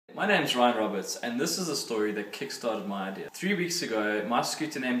My name's Ryan Roberts, and this is a story that kick-started my idea. 3 weeks ago, my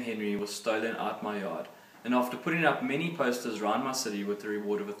scooter named Henry was stolen out my yard, and after putting up many posters around my city with the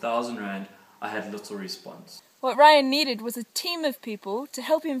reward of R1,000, I had little response. What Ryan needed was a team of people to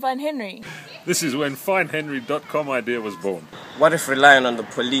help him find Henry. This is when findhenry.com idea was born. What if relying on the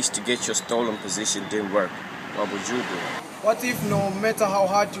police to get your stolen possession didn't work? What would you do? What if no matter how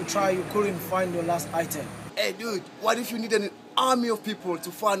hard you try, you couldn't find your lost item? Hey dude, what if you need an army of people to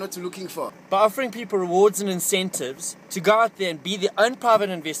find what you're looking for? By offering people rewards and incentives to go out there and be their own private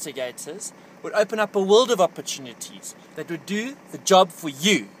investigators would open up a world of opportunities that would do the job for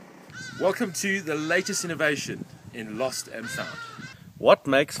you. Welcome to the latest innovation in Lost and Found. What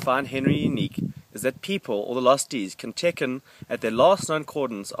makes Find Henry unique is that people, or the lostees, can check in at their last known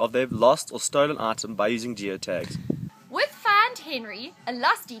coordinates of their lost or stolen item by using geotags. With Find Henry, a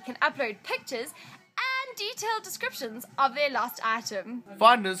lostee can upload pictures and detailed descriptions of their lost item.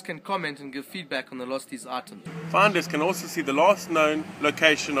 Finders can comment and give feedback on the lostee's item. Finders can also see the last known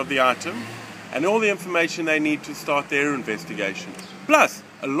location of the item and all the information they need to start their investigation. Plus,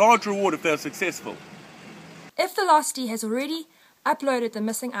 a large reward if they are successful. If the lostee has already uploaded the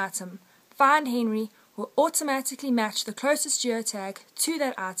missing item, Find Henry will automatically match the closest geotag to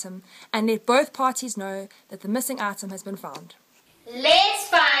that item and let both parties know that the missing item has been found. Let's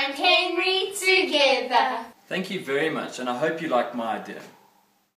find Henry together. Thank you very much, and I hope you liked my idea.